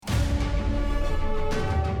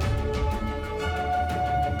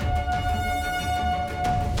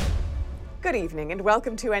Good evening and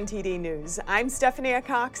welcome to NTD News. I'm Stephanie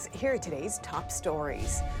Cox. Here are today's top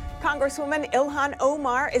stories. Congresswoman Ilhan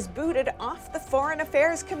Omar is booted off the Foreign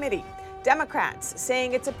Affairs Committee. Democrats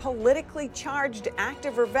saying it's a politically charged act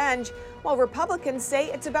of revenge, while Republicans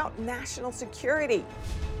say it's about national security.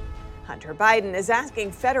 Hunter Biden is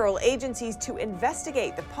asking federal agencies to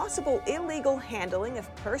investigate the possible illegal handling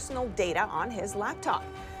of personal data on his laptop.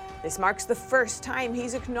 This marks the first time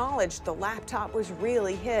he's acknowledged the laptop was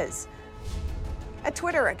really his. A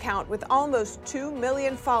Twitter account with almost 2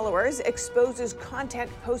 million followers exposes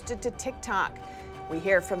content posted to TikTok. We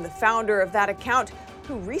hear from the founder of that account,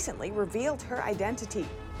 who recently revealed her identity.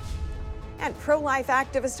 And pro-life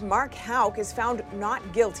activist Mark Houck is found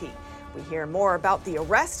not guilty. We hear more about the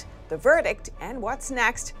arrest, the verdict, and what's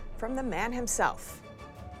next from the man himself.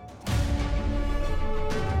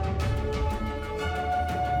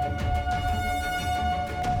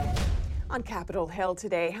 On Capitol Hill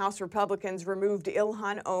today, House Republicans removed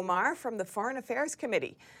Ilhan Omar from the Foreign Affairs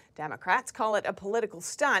Committee. Democrats call it a political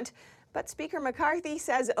stunt, but Speaker McCarthy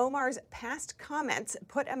says Omar's past comments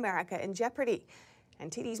put America in jeopardy. And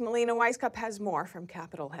TD's Melina Weiskup has more from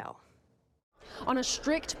Capitol Hill. On a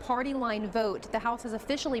strict party line vote, the House has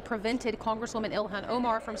officially prevented Congresswoman Ilhan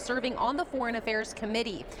Omar from serving on the Foreign Affairs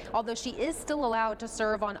Committee. Although she is still allowed to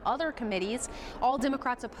serve on other committees, all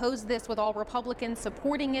Democrats oppose this, with all Republicans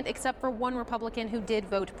supporting it except for one Republican who did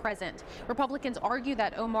vote present. Republicans argue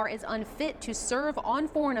that Omar is unfit to serve on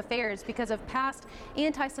foreign affairs because of past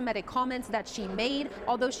anti-Semitic comments that she made,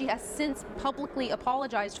 although she has since publicly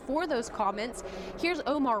apologized for those comments. Here's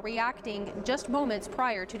Omar reacting just moments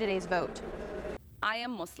prior to today's vote. I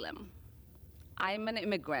am Muslim. I am an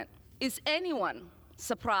immigrant. Is anyone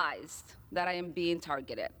surprised that I am being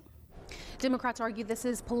targeted? Democrats argue this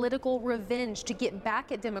is political revenge to get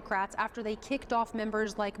back at Democrats after they kicked off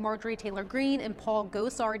members like Marjorie Taylor Greene and Paul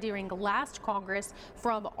Gosar during last Congress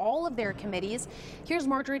from all of their committees. Here's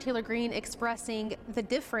Marjorie Taylor Greene expressing the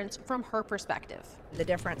difference from her perspective. The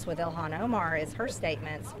difference with Ilhan Omar is her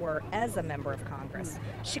statements were as a member of Congress.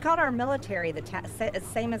 She called our military the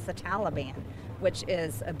same as the Taliban, which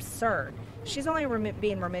is absurd. She's only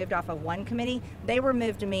being removed off of one committee. They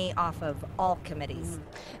removed me off of all committees.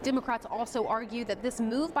 Democrats also argue that this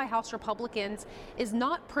move by House Republicans is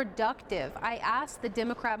not productive. I asked the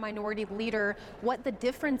Democrat minority leader what the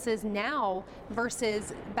difference is now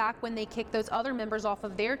versus back when they kicked those other members off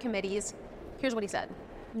of their committees. Here's what he said.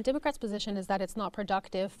 Democrats' position is that it's not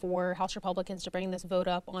productive for House Republicans to bring this vote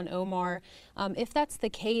up on Omar. If that's the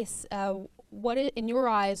case, in your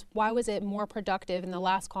eyes, why was it more productive in the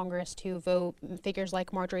last Congress to vote figures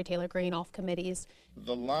like Marjorie Taylor Greene off committees?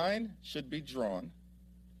 The line should be drawn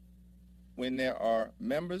when there are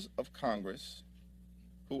members of Congress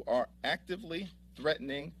who are actively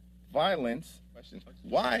threatening violence.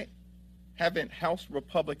 Why haven't House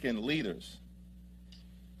Republican leaders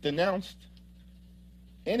denounced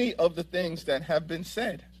any of the things that have been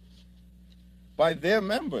said by their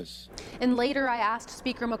members? And later I asked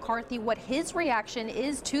Speaker McCarthy what his reaction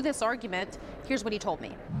is to this argument. Here's what he told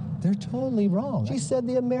me. They're totally wrong. She said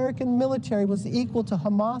the American military was equal to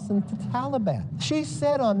Hamas and the Taliban. She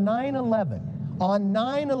said on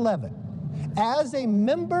 9/11, as a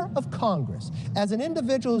member of Congress, as an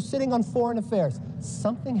individual who's sitting on foreign affairs,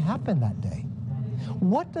 something happened that day.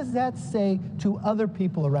 What does that say to other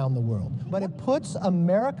people around the world? But it puts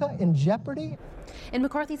America in jeopardy. And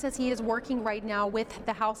McCarthy says he is working right now with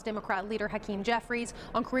the House Democrat leader Hakeem Jeffries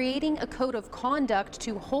on creating a code of conduct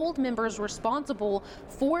to hold members responsible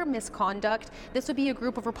for misconduct. This would be a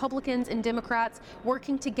group of Republicans and Democrats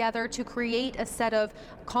working together to create a set of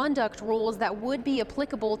conduct rules that would be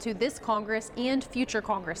applicable to this Congress and future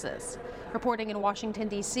Congresses. Reporting in Washington,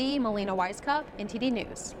 D.C., Melina Weiskup, NTD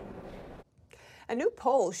News. A new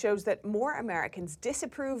poll shows that more Americans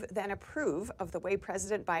disapprove than approve of the way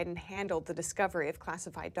President Biden handled the discovery of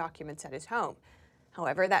classified documents at his home.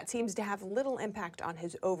 However, that seems to have little impact on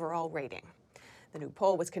his overall rating. The new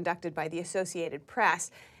poll was conducted by the Associated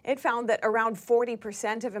Press. It found that around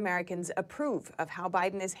 40% of Americans approve of how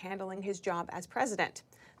Biden is handling his job as president.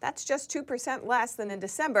 That's just 2% less than in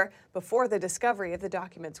December, before the discovery of the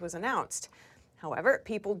documents was announced. However,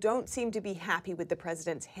 people don't seem to be happy with the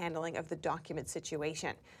president's handling of the document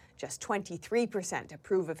situation. Just 23%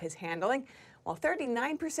 approve of his handling, while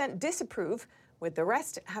 39% disapprove, with the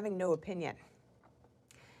rest having no opinion.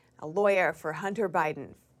 A lawyer for Hunter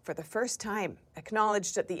Biden, for the first time,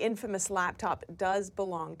 acknowledged that the infamous laptop does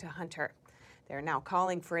belong to Hunter. They're now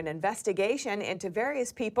calling for an investigation into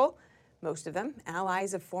various people, most of them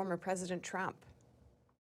allies of former President Trump.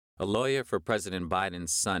 A lawyer for President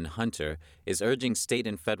Biden's son, Hunter, is urging state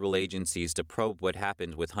and federal agencies to probe what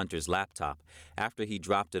happened with Hunter's laptop after he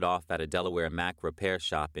dropped it off at a Delaware Mac repair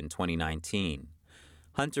shop in 2019.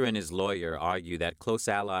 Hunter and his lawyer argue that close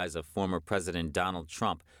allies of former President Donald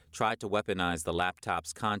Trump tried to weaponize the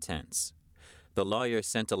laptop's contents. The lawyer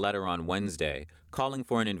sent a letter on Wednesday calling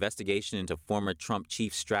for an investigation into former Trump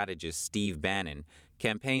chief strategist Steve Bannon,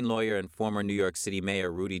 campaign lawyer and former New York City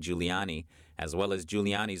Mayor Rudy Giuliani, as well as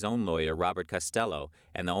Giuliani's own lawyer Robert Costello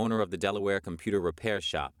and the owner of the Delaware computer repair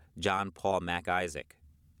shop, John Paul MacIsaac.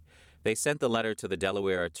 They sent the letter to the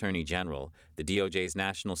Delaware Attorney General, the DOJ's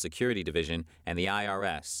National Security Division, and the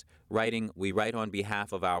IRS, writing, "We write on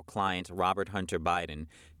behalf of our client, Robert Hunter Biden,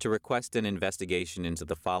 to request an investigation into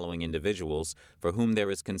the following individuals for whom there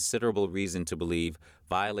is considerable reason to believe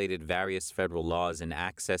violated various federal laws in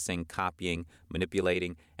accessing, copying,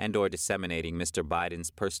 manipulating, and/or disseminating Mr. Biden's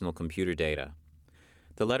personal computer data."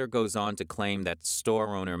 The letter goes on to claim that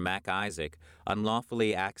store owner MacIsaac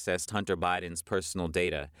unlawfully accessed Hunter Biden's personal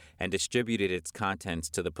data and distributed its contents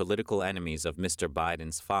to the political enemies of Mr.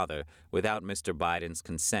 Biden's father without Mr. Biden's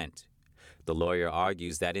consent. The lawyer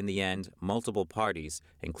argues that in the end, multiple parties,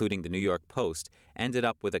 including the New York Post, ended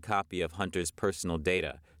up with a copy of Hunter's personal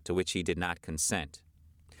data, to which he did not consent.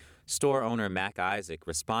 Store owner MacIsaac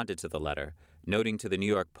responded to the letter, noting to the New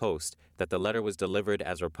York Post that the letter was delivered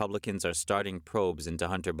as Republicans are starting probes into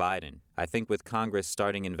Hunter Biden. "I think with Congress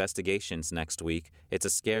starting investigations next week, it's a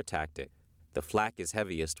scare tactic. The flak is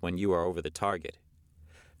heaviest when you are over the target."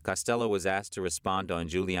 Costello was asked to respond on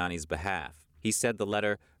Giuliani's behalf. He said the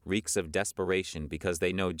letter reeks of desperation because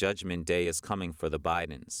they know Judgment Day is coming for the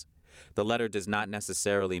Bidens. The letter does not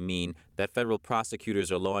necessarily mean that federal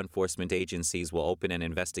prosecutors or law enforcement agencies will open an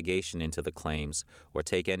investigation into the claims or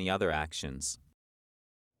take any other actions.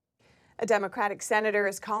 A Democratic senator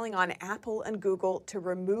is calling on Apple and Google to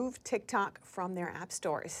remove TikTok from their app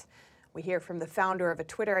stores. We hear from the founder of a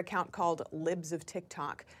Twitter account called Libs of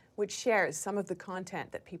TikTok, which shares some of the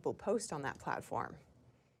content that people post on that platform.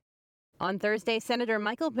 On Thursday, Senator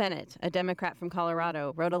Michael Bennet, a Democrat from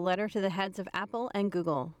Colorado, wrote a letter to the heads of Apple and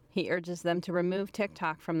Google. He urges them to remove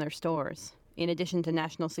TikTok from their stores. In addition to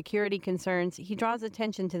national security concerns, he draws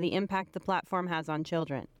attention to the impact the platform has on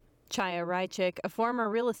children. Chaya Rychik, a former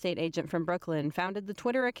real estate agent from Brooklyn, founded the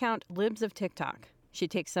Twitter account Libs of TikTok. She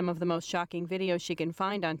takes some of the most shocking videos she can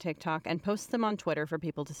find on TikTok and posts them on Twitter for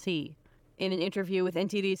people to see. In an interview with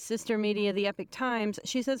NTD's sister media, The Epoch Times,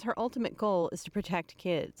 she says her ultimate goal is to protect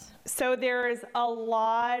kids. So there's a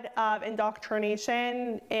lot of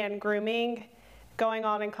indoctrination and grooming going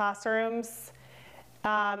on in classrooms.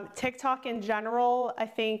 TikTok in general, I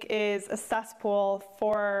think, is a cesspool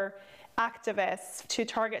for activists to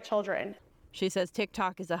target children. She says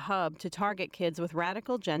TikTok is a hub to target kids with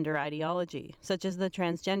radical gender ideology, such as the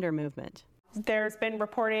transgender movement. There's been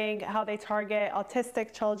reporting how they target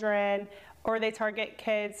autistic children or they target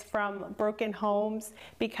kids from broken homes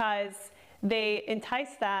because they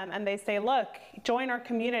entice them and they say, look, join our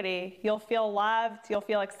community. You'll feel loved, you'll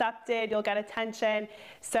feel accepted, you'll get attention.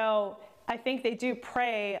 So I think they do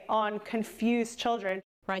prey on confused children.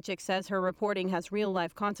 Rychik says her reporting has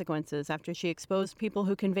real-life consequences after she exposed people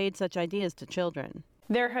who conveyed such ideas to children.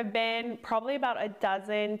 There have been probably about a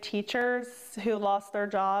dozen teachers who lost their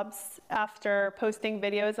jobs after posting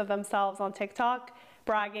videos of themselves on TikTok,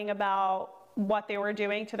 bragging about what they were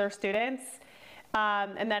doing to their students.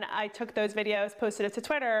 And then I took those videos, posted it to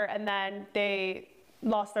Twitter, and then they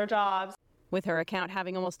lost their jobs. With her account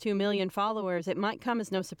having almost 2 million followers, it might come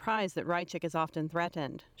as no surprise that Rychik is often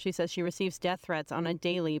threatened. She says she receives death threats on a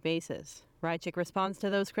daily basis. Rychik responds to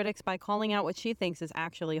those critics by calling out what she thinks is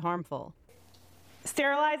actually harmful.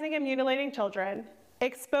 Sterilizing and mutilating children,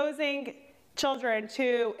 exposing children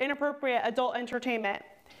to inappropriate adult entertainment,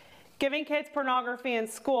 giving kids pornography in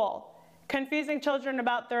school, confusing children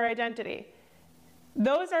about their identity.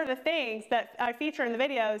 Those are the things that I feature in the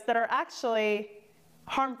videos that are actually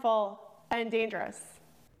harmful and dangerous.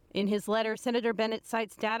 In his letter, Senator Bennet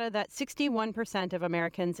cites data that 61% of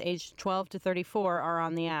Americans aged 12 to 34 are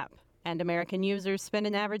on the app, and American users spend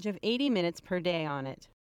an average of 80 minutes per day on it.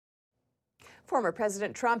 Former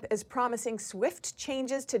President Trump is promising swift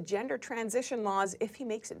changes to gender transition laws if he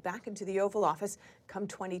makes it back into the Oval Office come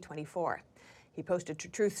 2024. He posted to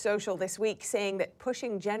Truth Social this week saying that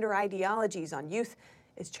pushing gender ideologies on youth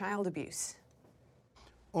is child abuse.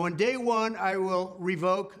 On day one, I will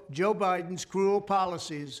revoke Joe Biden's cruel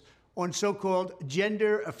policies on so-called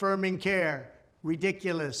gender-affirming care.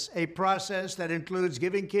 Ridiculous. A process that includes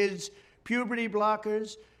giving kids puberty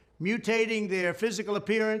blockers, mutating their physical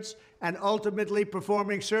appearance, and ultimately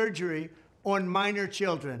performing surgery on minor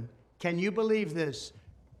children. Can you believe this?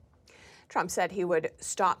 Trump said he would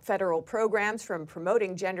stop federal programs from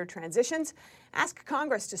promoting gender transitions, ask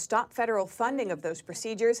Congress to stop federal funding of those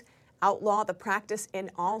procedures, outlaw the practice in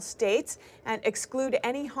all states, and exclude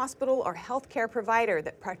any hospital or health care provider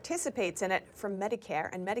that participates in it from Medicare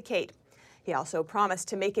and Medicaid. He also promised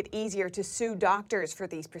to make it easier to sue doctors for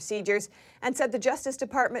these procedures and said the Justice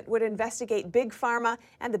Department would investigate Big Pharma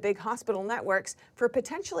and the big hospital networks for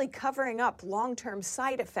potentially covering up long-term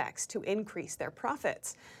side effects to increase their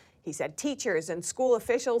profits. He said teachers and school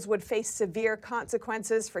officials would face severe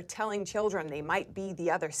consequences for telling children they might be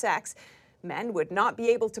the other sex. Men would not be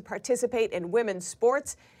able to participate in women's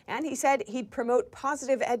sports, and he said he'd promote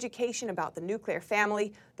positive education about the nuclear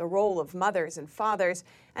family, the role of mothers and fathers,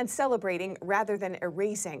 and celebrating rather than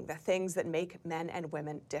erasing the things that make men and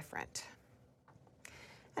women different.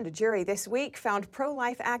 And a jury this week found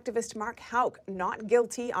pro-life activist Mark Houck not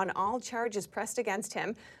guilty on all charges pressed against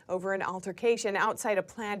him over an altercation outside a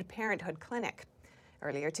Planned Parenthood clinic.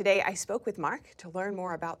 Earlier today, I spoke with Mark to learn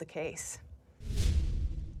more about the case.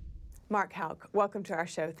 Mark Houck, welcome to our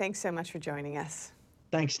show. Thanks so much for joining us.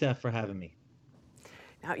 Thanks, Steph, for having me.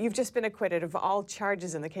 Now, you've just been acquitted of all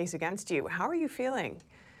charges in the case against you. How are you feeling?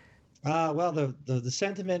 Well, the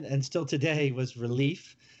sentiment, and still today, was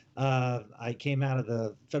relief. I came out of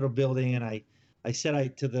the federal building, and I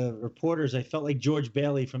said to the reporters, I felt like George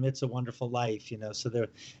Bailey from It's a Wonderful Life, So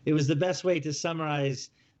it was the best way to summarize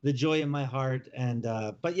the joy in my heart. And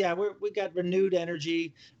but yeah, we got renewed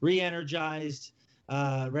energy, re-energized,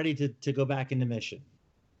 ready to go back into mission.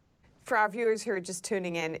 For our viewers who are just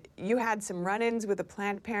tuning in, you had some run-ins with a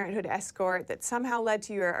Planned Parenthood escort that somehow led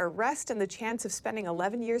to your arrest and the chance of spending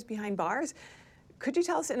 11 years behind bars. Could you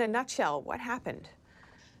tell us in a nutshell what happened?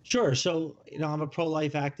 Sure. So, I'm a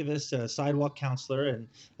pro-life activist, a sidewalk counselor, and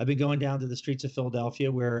I've been going down to the streets of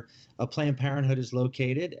Philadelphia where a Planned Parenthood is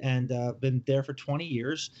located, and been there for 20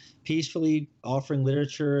 years, peacefully offering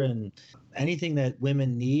literature and anything that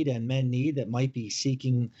women need and men need that might be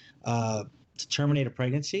seeking to terminate a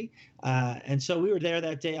pregnancy. And so we were there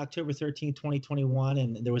that day, October 13, 2021,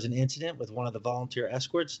 and there was an incident with one of the volunteer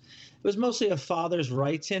escorts. It was mostly a father's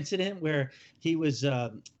rights incident where he was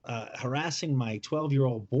harassing my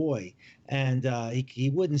 12-year-old boy, and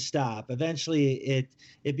he wouldn't stop. Eventually,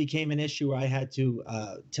 it became an issue where I had to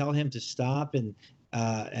tell him to stop, and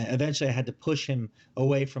eventually I had to push him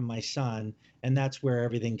away from my son, and that's where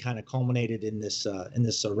everything kind of culminated in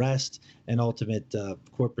this arrest and ultimate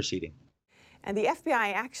court proceeding. And the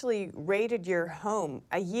FBI actually raided your home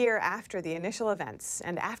a year after the initial events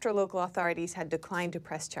and after local authorities had declined to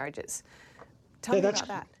press charges. Tell me about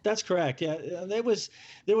that. That's correct. Yeah, there was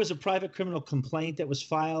a private criminal complaint that was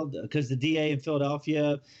filed because the DA in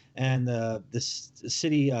Philadelphia and the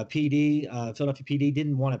city PD, Philadelphia PD,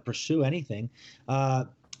 didn't want to pursue anything.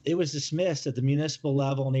 It was dismissed at the municipal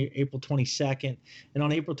level on April 22nd. And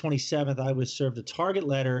on April 27th, I was served a target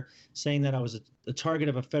letter saying that I was a target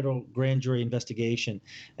of a federal grand jury investigation,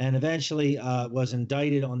 and eventually was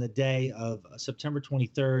indicted on the day of September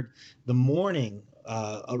 23rd, the morning,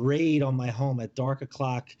 a raid on my home at dark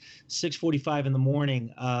o'clock, 6:45 in the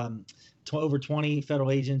morning. Over 20 federal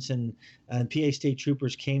agents and PA state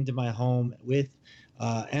troopers came to my home with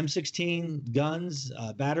M16 guns,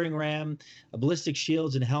 battering ram, ballistic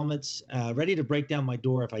shields, and helmets, ready to break down my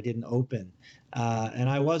door if I didn't open. And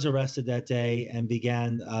I was arrested that day and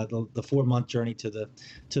began the 4-month journey to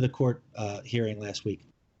the court hearing last week.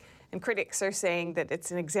 And critics are saying that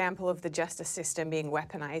it's an example of the justice system being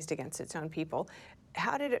weaponized against its own people.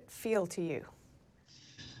 How did it feel to you?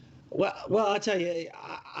 Well, I'll tell you,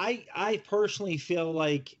 I personally feel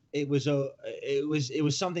like it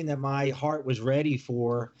was something that my heart was ready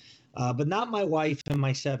for, but not my wife and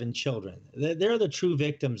my 7 children. They're the true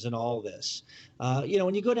victims in all this.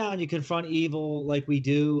 When you go down, you confront evil like we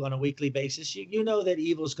do on a weekly basis. You know that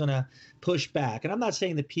evil is going to push back. And I'm not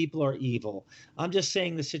saying that people are evil. I'm just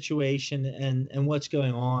saying the situation and what's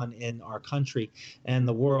going on in our country and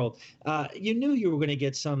the world. You knew you were going to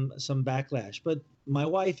get some backlash, but my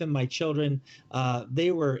wife and my children,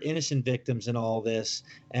 they were innocent victims in all this,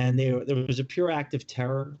 and there was a pure act of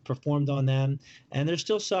terror performed on them, and they're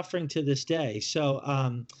still suffering to this day. So,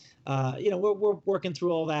 we're working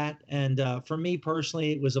through all that, and for me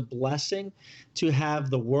personally, it was a blessing to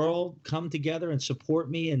have the world come together and support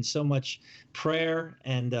me in so much prayer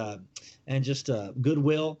and just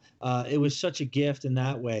goodwill. It was such a gift in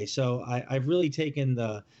that way. So I've really taken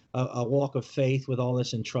a walk of faith with all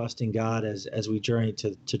this and trust in God as we journey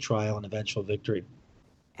to trial and eventual victory.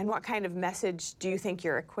 And what kind of message do you think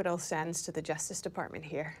your acquittal sends to the Justice Department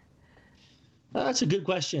here? That's a good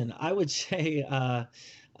question. I would say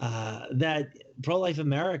that Pro-Life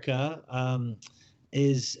America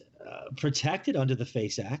is protected under the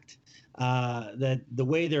FACE Act, that the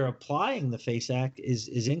way they're applying the FACE Act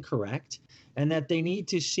is incorrect, and that they need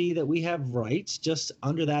to see that we have rights just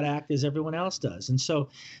under that act as everyone else does. And so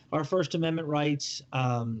our First Amendment rights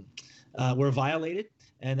were violated,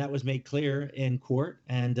 and that was made clear in court.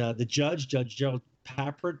 And the Judge Gerald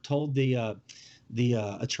Papert, told the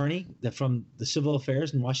attorney that from the Civil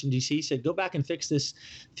Affairs in Washington, D.C., said, go back and fix this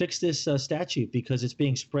statute because it's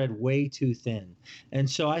being spread way too thin. And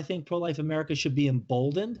so I think Pro-Life America should be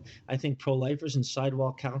emboldened. I think pro-lifers and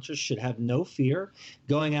sidewalk counselors should have no fear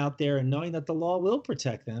going out there and knowing that the law will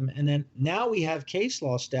protect them. And then now we have case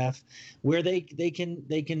law staff where they can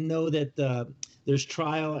know that there's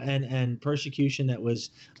trial and persecution that was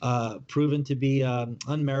proven to be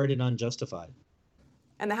unmerited and unjustified.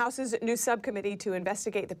 And the House's new subcommittee to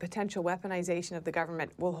investigate the potential weaponization of the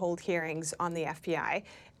government will hold hearings on the FBI.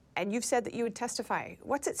 And you've said that you would testify.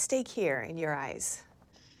 What's at stake here in your eyes?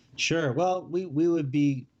 Sure. Well, we would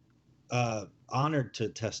be honored to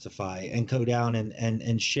testify and go down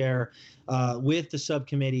and share with the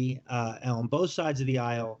subcommittee on both sides of the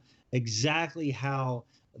aisle exactly how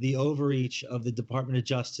the overreach of the Department of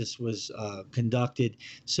Justice was conducted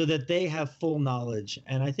so that they have full knowledge.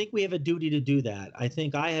 And I think we have a duty to do that. I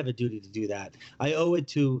think I have a duty to do that. I owe it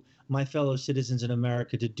to my fellow citizens in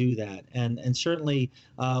America to do that. And certainly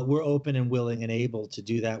we're open and willing and able to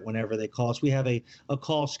do that whenever they call us. We have a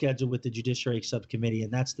call scheduled with the Judiciary Subcommittee,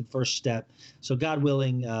 and that's the first step. So God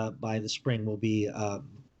willing, by the spring, we'll be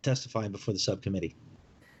testifying before the subcommittee.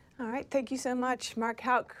 All right. Thank you so much. Mark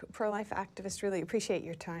Houck, pro-life activist. Really appreciate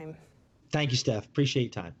your time. Thank you, Steph. Appreciate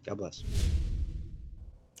your time. God bless.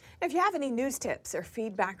 If you have any news tips or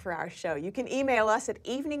feedback for our show, you can email us at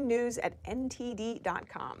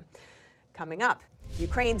eveningnews@ntd.com. Coming up,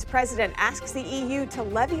 Ukraine's president asks the EU to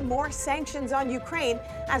levy more sanctions on Ukraine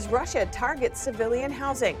as Russia targets civilian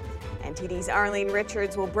housing. NTD's Arlene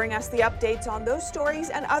Richards will bring us the updates on those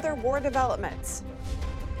stories and other war developments.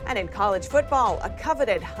 And in college football, a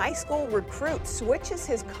coveted high school recruit switches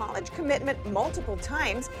his college commitment multiple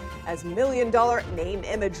times as million-dollar name,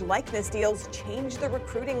 image, likeness deals change the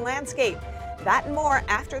recruiting landscape. That and more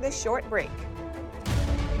after this short break.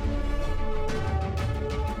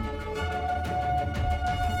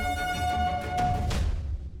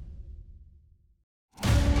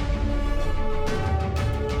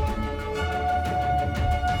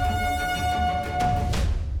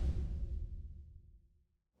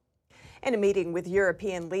 In a meeting with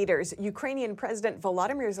European leaders, Ukrainian President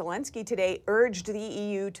Volodymyr Zelensky today urged the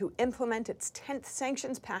EU to implement its 10th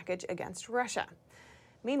sanctions package against Russia.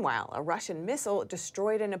 Meanwhile, a Russian missile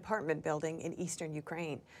destroyed an apartment building in eastern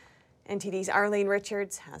Ukraine. NTD's Arlene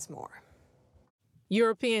Richards has more.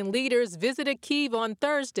 European leaders visited Kyiv on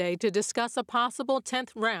Thursday to discuss a possible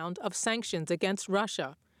 10th round of sanctions against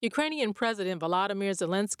Russia. Ukrainian President Volodymyr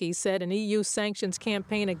Zelensky said an EU sanctions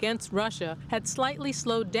campaign against Russia had slightly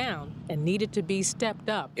slowed down and needed to be stepped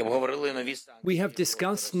up. We have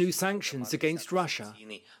discussed new sanctions against Russia.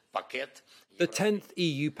 The 10th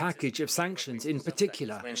EU package of sanctions in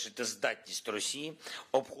particular.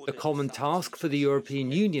 The common task for the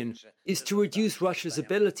European Union is to reduce Russia's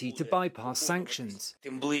ability to bypass sanctions.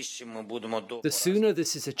 The sooner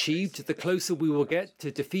this is achieved, the closer we will get to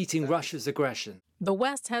defeating Russia's aggression. The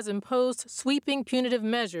West has imposed sweeping punitive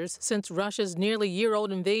measures since Russia's nearly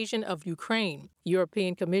year-old invasion of Ukraine.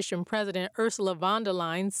 European Commission President Ursula von der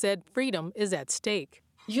Leyen said freedom is at stake.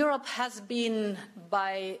 Europe has been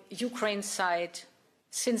by Ukraine's side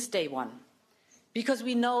since day one, because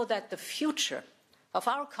we know that the future of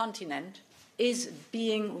our continent is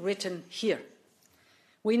being written here.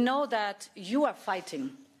 We know that you are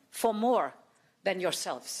fighting for more than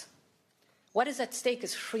yourselves. What is at stake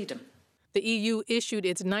is freedom. The EU issued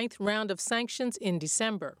its 9th round of sanctions in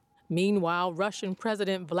December. Meanwhile, Russian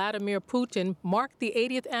President Vladimir Putin marked the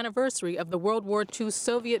 80th anniversary of the World War II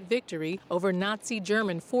Soviet victory over Nazi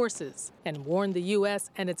German forces and warned the U.S.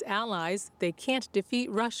 and its allies they can't defeat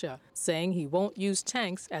Russia, saying he won't use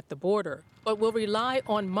tanks at the border, but will rely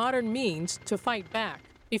on modern means to fight back.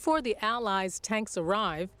 Before the Allies' tanks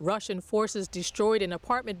arrive, Russian forces destroyed an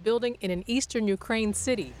apartment building in an eastern Ukraine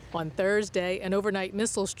city. On Thursday, an overnight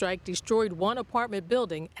missile strike destroyed one apartment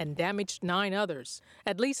building and damaged 9 others.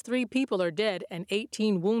 At least 3 people are dead and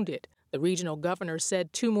 18 wounded. The regional governor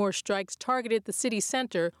said 2 more strikes targeted the city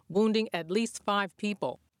center, wounding at least 5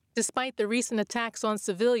 people. Despite the recent attacks on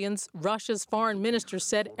civilians, Russia's foreign minister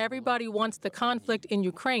said everybody wants the conflict in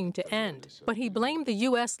Ukraine to end. But he blamed the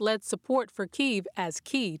U.S.-led support for Kyiv as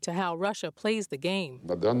key to how Russia plays the game.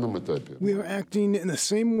 We are acting in the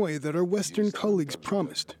same way that our Western colleagues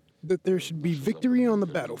promised. that there should be victory on the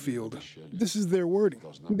battlefield. This is their wording.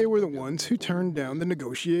 They were the ones who turned down the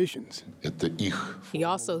negotiations. He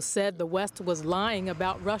also said the West was lying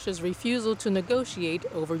about Russia's refusal to negotiate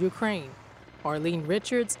over Ukraine. Arlene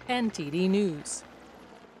Richards, NTD News.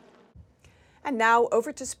 And now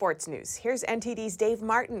over to sports news. Here's NTD's Dave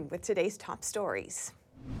Martin with today's top stories.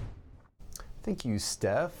 Thank you,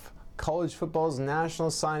 Steph. College football's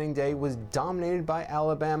National Signing Day was dominated by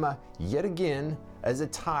Alabama yet again as a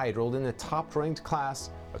tide rolled in the top-ranked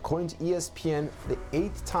class, according to ESPN, for the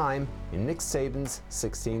 8th time in Nick Saban's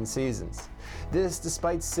 16 seasons. This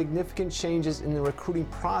despite significant changes in the recruiting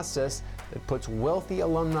process that puts wealthy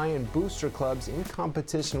alumni and booster clubs in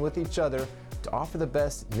competition with each other to offer the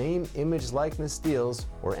best name, image, likeness deals,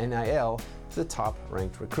 or NIL, to the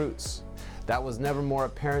top-ranked recruits. That was never more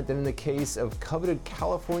apparent than in the case of coveted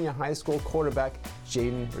California high school quarterback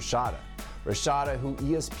Jaden Rashada. Rashada, who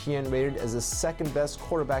ESPN rated as the second-best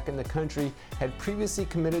quarterback in the country, had previously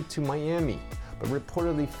committed to Miami, but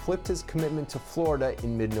reportedly flipped his commitment to Florida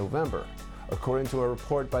in mid-November. According to a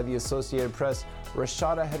report by the Associated Press,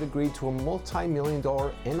 Rashada had agreed to a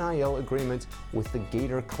multi-million-dollar NIL agreement with the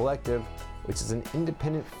Gator Collective, which is an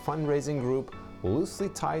independent fundraising group loosely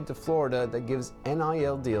tied to Florida that gives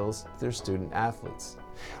NIL deals to their student athletes.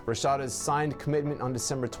 Rashada's signed commitment on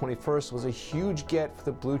December 21st was a huge get for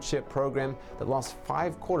the blue chip program that lost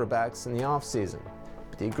 5 quarterbacks in the offseason,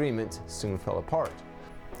 but the agreement soon fell apart.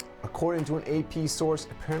 According to an AP source,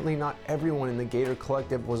 apparently not everyone in the Gator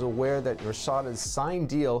Collective was aware that Rashada's signed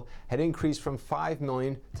deal had increased from $5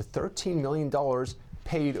 million to $13 million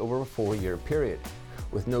paid over a 4-year period.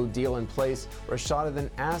 With no deal in place, Rashada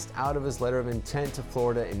then asked out of his letter of intent to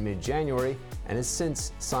Florida in mid-January and has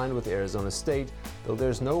since signed with Arizona State, though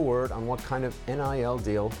there's no word on what kind of NIL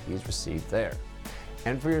deal he's received there.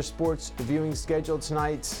 And for your sports viewing schedule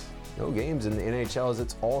tonight, no games in the NHL as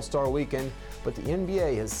it's All-Star Weekend, but the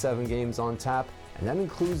NBA has 7 games on tap, and that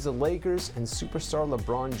includes the Lakers and superstar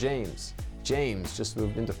LeBron James. James just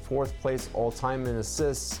moved into 4th place all-time in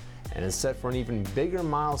assists, and is set for an even bigger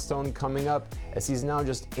milestone coming up as he's now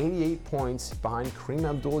just 88 points behind Kareem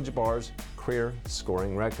Abdul-Jabbar's career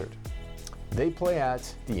scoring record. They play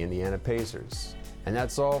at the Indiana Pacers. And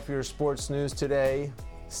that's all for your sports news today.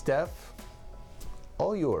 Steph,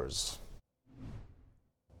 all yours.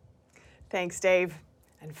 Thanks, Dave.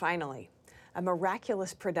 And finally, a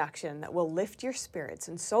miraculous production that will lift your spirits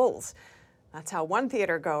and souls. That's how one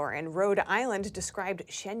theatergoer in Rhode Island described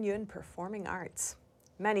Shenyun Performing Arts.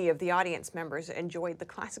 Many of the audience members enjoyed the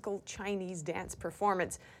classical Chinese dance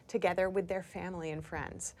performance together with their family and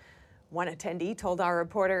friends. One attendee told our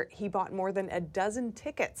reporter he bought more than a dozen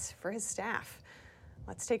tickets for his staff.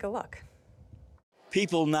 Let's take a look.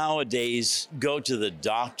 People nowadays go to the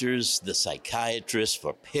doctors, the psychiatrists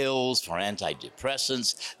for pills, for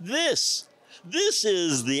antidepressants. This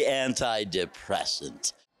is the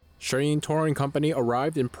antidepressant. Shenyun Touring Company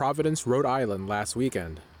arrived in Providence, Rhode Island last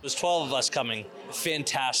weekend. There's 12 of us coming.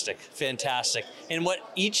 Fantastic, fantastic. And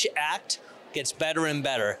what each act gets better and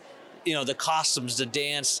better. You know, the costumes, the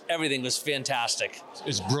dance, everything was fantastic.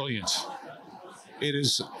 It's brilliant. It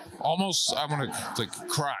is almost, I want to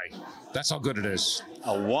cry. That's how good it is.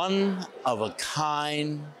 A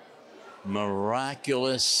one-of-a-kind,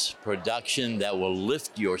 miraculous production that will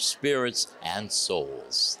lift your spirits and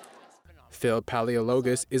souls. Phil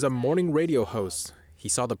Paleologos is a morning radio host. He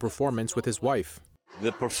saw the performance with his wife.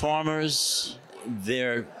 The performers,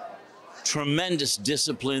 their tremendous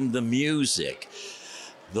discipline, the music,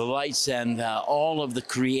 the lights, and all of the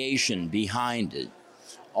creation behind it,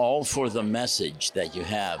 all for the message that you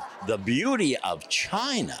have. The beauty of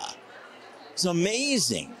China is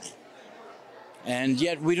amazing. And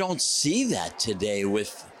yet we don't see that today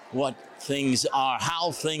with what things are,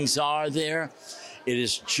 how things are there. It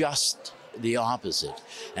is just the opposite.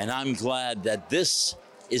 And I'm glad that this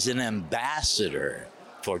is an ambassador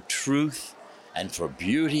for truth and for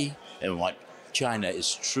beauty and what China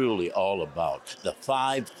is truly all about, the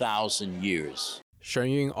 5,000 years.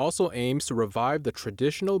 Shenyun also aims to revive the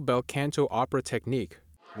traditional bel canto opera technique.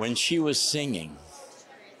 When she was singing,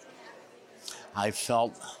 I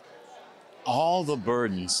felt all the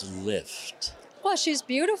burdens lift. Well, she's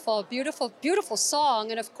beautiful, beautiful, beautiful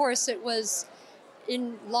song. And of course, it was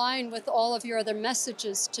in line with all of your other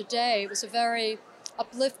messages today. It was a very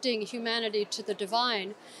uplifting humanity to the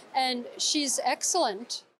divine. And she's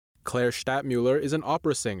excellent. Claire Stadtmuller is an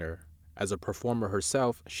opera singer. As a performer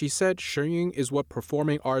herself, she said Shenyun is what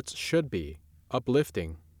performing arts should be,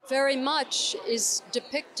 uplifting. Very much is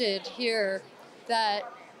depicted here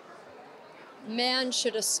that man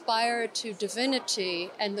should aspire to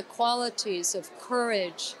divinity and the qualities of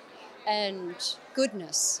courage and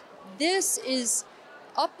goodness. This is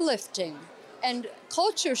uplifting, and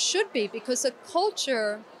culture should be, because the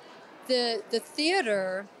culture, the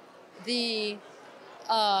theater, the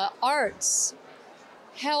arts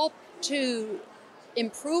help to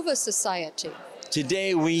improve a society.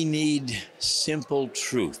 Today we need simple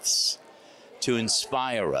truths to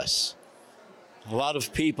inspire us. A lot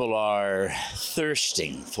of people are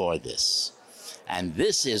thirsting for this, and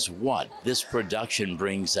this is what this production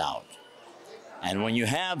brings out. And when you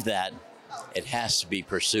have that, it has to be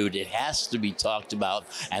pursued, it has to be talked about,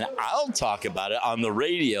 and I'll talk about it on the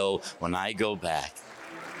radio when I go back.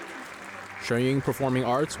 Shenyang Performing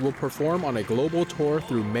Arts will perform on a global tour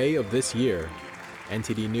through May of this year.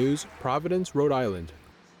 NTD News, Providence, Rhode Island.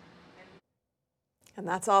 And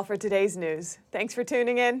that's all for today's news. Thanks for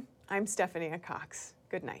tuning in. I'm Stephanie Cox.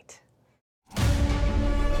 Good night.